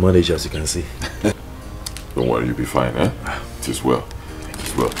 Well, I'm managed as you can see. Don't worry, you'll be fine, eh? It is well. It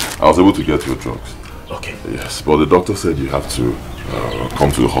is well. I was able to get your drugs. Okay. Yes, but the doctor said you have to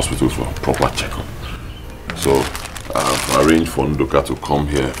come to the hospital for a proper checkup. So, I've arranged for Ndoka to come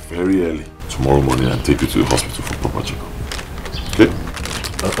here very early tomorrow morning and take you to the hospital for proper checkup. Okay?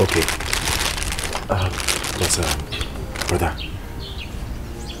 Okay. But, brother,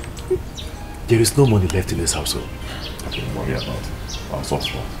 there is no money left in this household. Don't worry about it. I'll sort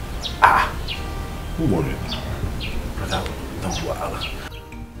it out. Don't worry. Brother, don't worry.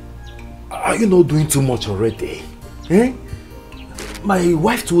 Are you not doing too much already? Eh? My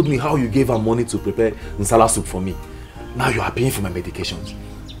wife told me how you gave her money to prepare nsala soup for me. Now you are paying for my medications.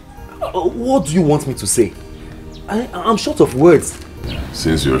 What do you want me to say? I'm short of words.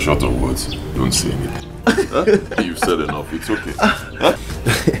 Since you're short of words, don't say anything. You've said enough. It's okay.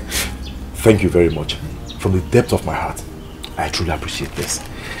 Thank you very much. From the depth of my heart, I truly appreciate this.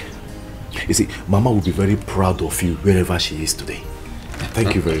 You see, Mama will be very proud of you wherever she is today.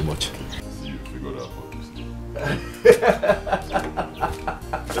 Thank you very much. You figured out what this.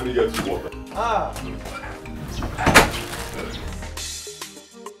 Let me get you water.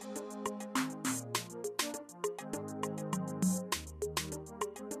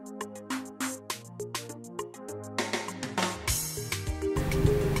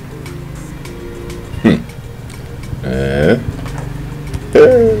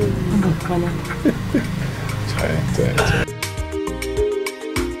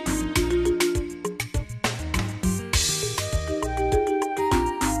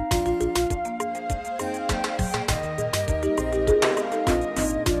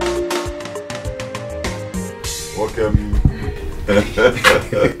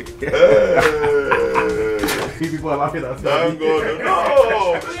 People are laughing at me. Thank God.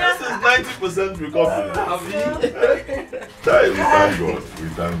 No! This is 90% recovery. Thank God. We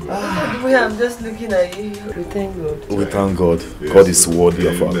thank God. I'm just looking at you. We thank God. We thank God. Yes. God is worthy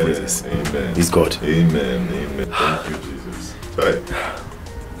of our praises. Amen. He's God. Amen. Thank you, Jesus. Right.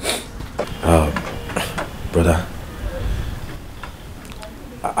 Brother,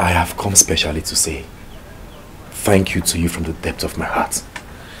 I have come specially to say thank you to you from the depth of my heart.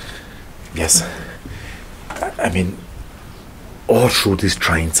 Yes. I mean, all through these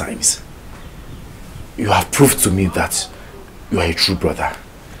trying times, you have proved to me that you are a true brother.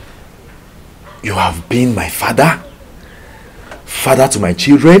 You have been my father to my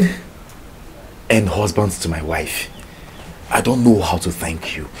children, and husband to my wife. I don't know how to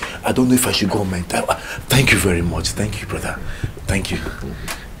thank you. I don't know if I should go on my time. Thank you very much. Thank you, brother. Thank you.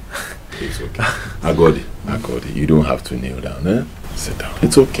 It's okay. Agodi, you don't have to kneel down, eh? Sit down.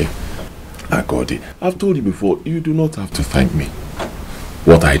 It's okay. Agodi, I've told you before, you do not have to thank me.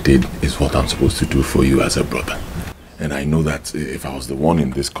 What I did is what I'm supposed to do for you as a brother. And I know that if I was the one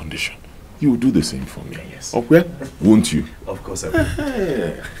in this condition, you would do the same for me. Yes. Okay? Won't you? Of course I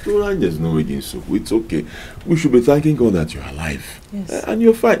will. There's no again, so it's okay. We should be thanking God that you're alive. Yes. And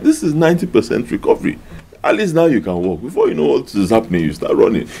you're fine. This is 90% recovery. At least now you can walk. Before you know what is happening, you start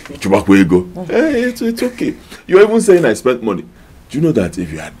running. Where you go? It's okay. You're even saying I spent money. Do you know that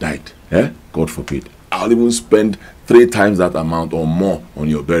if you had died, God forbid, I'll even spend 3 times that amount or more on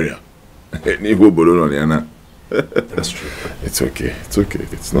your burial. That's true. It's okay. It's okay.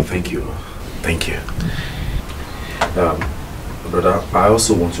 It's not. Thank you. Thank you. Brother, I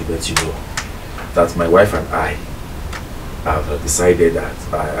also want to let you know that my wife and I have decided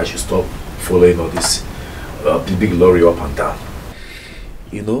that I should stop following all this big lorry up and down.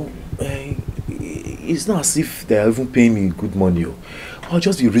 You know, it's not as if they're even paying me good money. I'll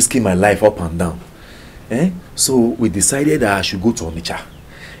just be risking my life up and down. So we decided that I should go to Onitsha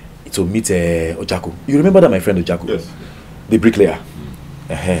to meet Ojako. You remember that my friend Ojako? Yes. The bricklayer.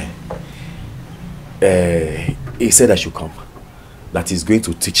 He said I should come. That he's going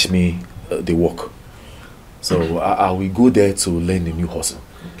to teach me the work. So I will go there to learn the new hustle.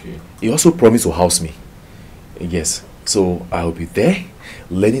 Okay. He also promised to house me. Yes. So I will be there,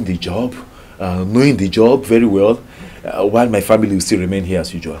 learning the job, knowing the job very well, while my family will still remain here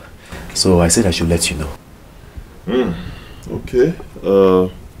as usual. So I said I should let you know. Okay.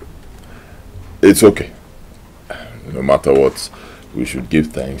 It's okay. No matter what, we should give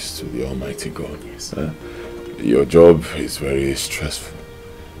thanks to the Almighty God. Yes. Your job is very stressful,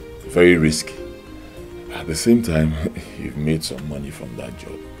 very risky. At the same time, you've made some money from that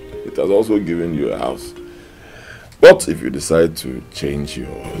job. It has also given you a house. But if you decide to change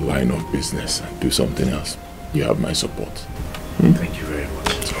your line of business and do something else, you have my support. Thank you very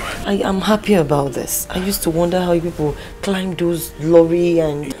much. I am happy about this. I used to wonder how people climb those lorry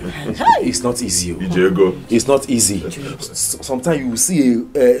and... It's not easy. Diego. It's not easy. Sometimes you will see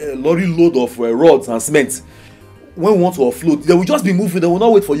a lorry load of rods and cement. When we want to offload, they will just be moving. They will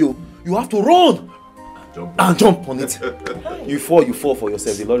not wait for you. You have to run and jump on it. You fall for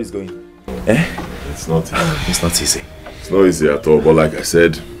yourself. The lorry is going. It's not easy. It's not easy. It's not easy at all. But like I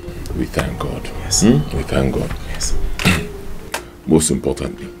said, we thank God. Yes. We thank God. Yes. Most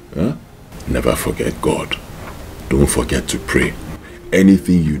importantly, never forget God. Don't forget to pray.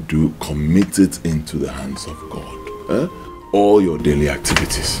 Anything you do, commit it into the hands of God. All your daily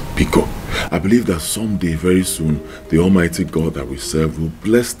activities. Pico. I believe that someday, very soon, the Almighty God that we serve will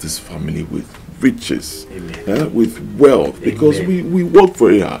bless this family with riches, with wealth, because we work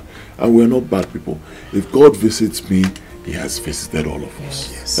very hard and we're not bad people. If God visits me, He has visited all of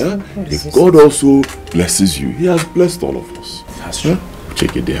us. Yes. If God also blesses you, He has blessed all of us. That's true.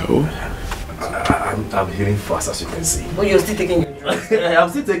 Check it there. I'm healing fast, as you can see. Oh, you're still taking your drugs? I'm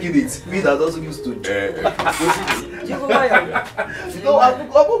still taking it. Me that also used to. No,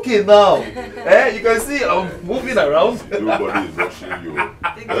 I'm okay now. You can see I'm moving around. Nobody is rushing you.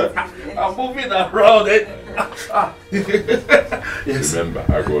 I'm moving around. Yes. Remember,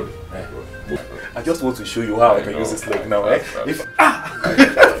 I got. I just want to show you how I can use this leg now. If I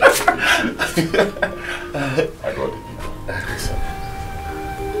got it. Listen.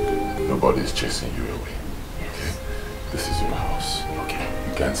 Nobody is chasing you away. Okay? This is your house. Okay.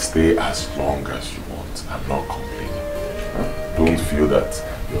 You can stay as long as you want. I'm not complaining. Don't feel that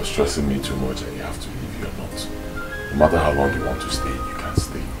you're stressing me too much and you have to leave. You're not. No matter how long you want to stay, you can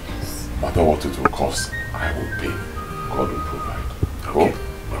stay. No matter what it will cost, I will pay. God will provide. Okay.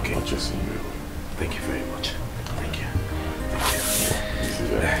 I'm not chasing you away. Thank you very much. Thank you. This is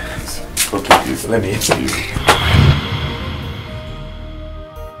very nice. Okay, please, let me enter you.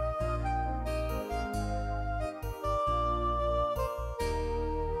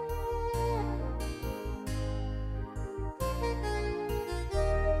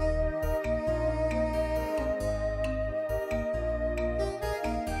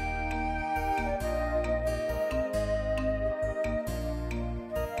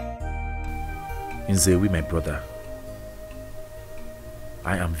 Nzewi, my brother,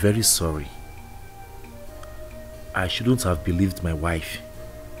 I am very sorry. I shouldn't have believed my wife.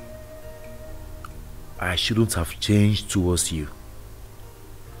 I shouldn't have changed towards you.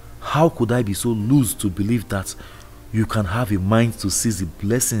 How could I be so loose to believe that you can have a mind to seize the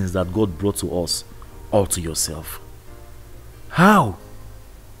blessings that God brought to us all to yourself? How?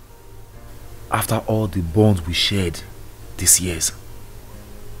 After all the bonds we shared, these years?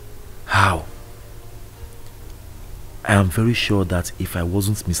 How? I am very sure that if I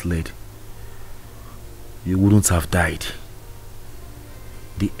wasn't misled, you wouldn't have died.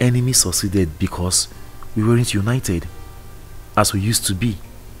 The enemy succeeded because we weren't united as we used to be.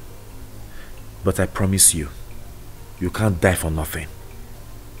 But I promise you, you can't die for nothing.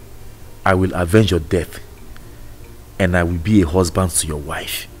 I will avenge your death, and I will be a husband to your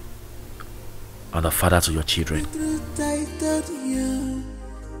wife and a father to your children.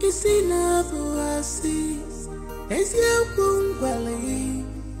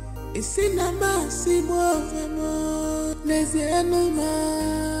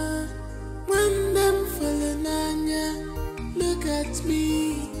 Look at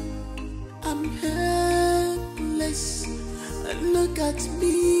me, I'm helpless. Look at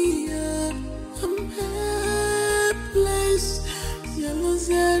me, I'm helpless.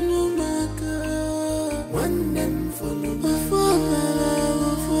 One them follow my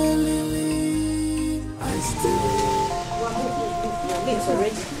I still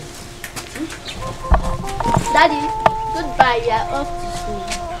Daddy, goodbye, we are off to school.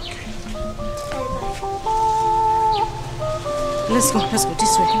 Let's go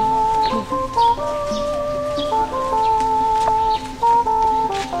this way.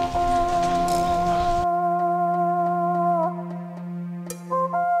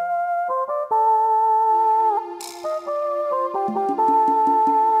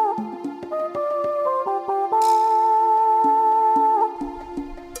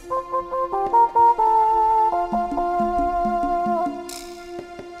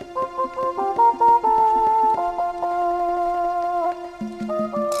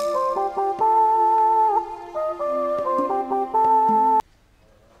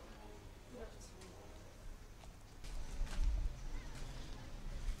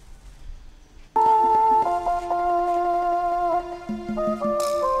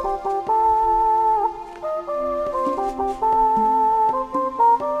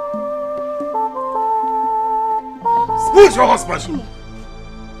 Who is your husband?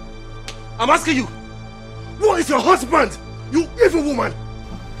 I'm asking you. Who is your husband? You evil woman.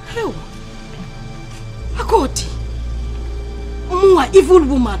 Hello. Okoli. Evil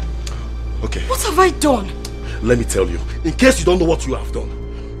woman. Okay. What have I done? Let me tell you, in case you don't know what you have done.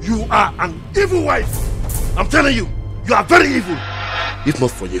 You are an evil wife. I'm telling you, you are very evil. If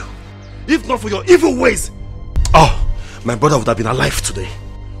not for you, if not for your evil ways, oh, my brother would have been alive today.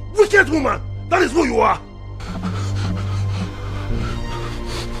 Wicked woman, that is who you are.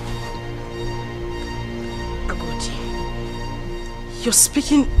 You're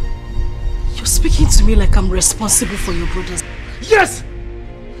speaking to me like I'm responsible for your brothers. Yes!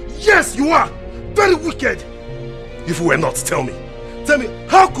 Yes, you are! Very wicked! If you were not, tell me,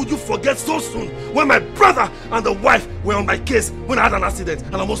 how could you forget so soon when my brother and the wife were on my case when I had an accident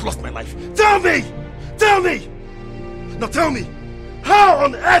and almost lost my life? Tell me! Tell me! Now tell me, how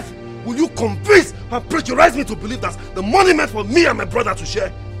on earth will you convince and pressurize me to believe that the money meant for me and my brother to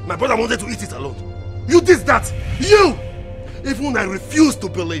share, my brother wanted to eat it alone? You did that! You! Even when I refused to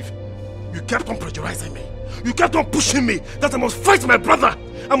believe, you kept on pressurizing me. You kept on pushing me that I must fight my brother.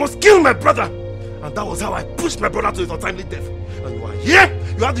 I must kill my brother. And that was how I pushed my brother to his untimely death. And you are here.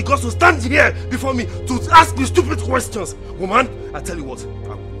 You have the guts to stand here before me to ask me stupid questions. Woman, I tell you what,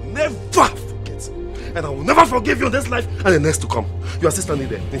 I will never forget. And I will never forgive you in this life and the next to come. You are still standing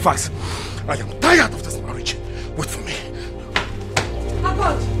there. In fact, I am tired of this marriage. Wait for me.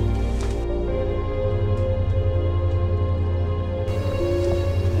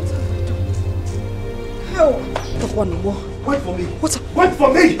 Wait for me. Wait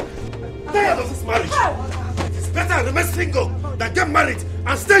for me. I'm tired of this marriage. It is better I remain single than get married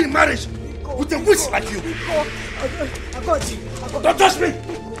and stay in marriage with a witch like you. Don't touch me.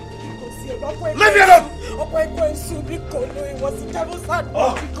 Leave me alone. What is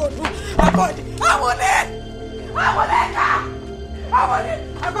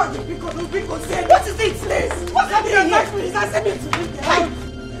it? What's happening here?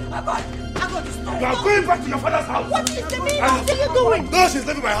 You are going back to your father's house. What is the meaning? What are you doing? No, she's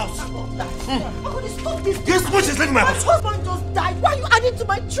leaving my house. Stop this. Yes, what she's leaving my house. My husband just died. Why are you adding to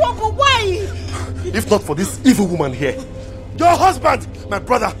my trouble? Why? If not for this evil woman here, your husband, my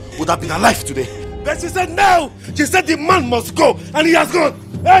brother, would have been alive today. But she said no. She said the man must go, and he has gone.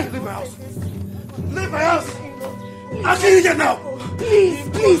 Hey, leave my house. Leave my house. I'll kill you here now.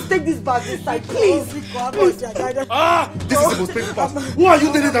 Please take this bag inside. Please. This is the most painful part. Who are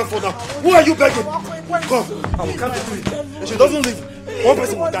you kneeling down for now? Who are you begging? Come, I will come to you. If she doesn't leave, one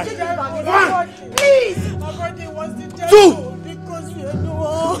person will die. 1, please. 2.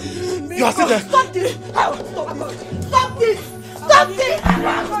 You are still there. Stop this. Stop this! Stop this!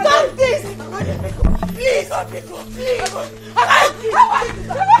 Stop this! Please! Please!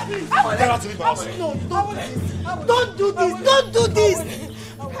 Get out to leave my house. No, don't do this! Don't do this!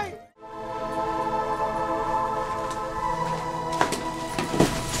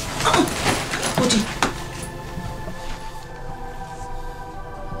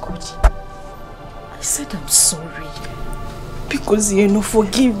 I said I'm sorry. Because you know,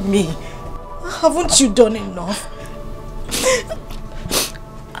 forgive me. Haven't you done enough?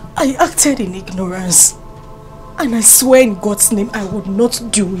 I acted in ignorance. And I swear in God's name I would not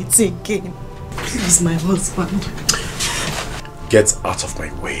do it again. Please, my husband. Get out of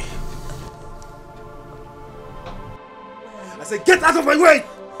my way. I said get out of my way!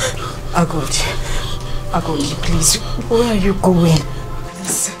 Agodi, please, where are you going?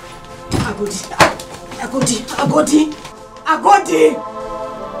 Please. Agodi.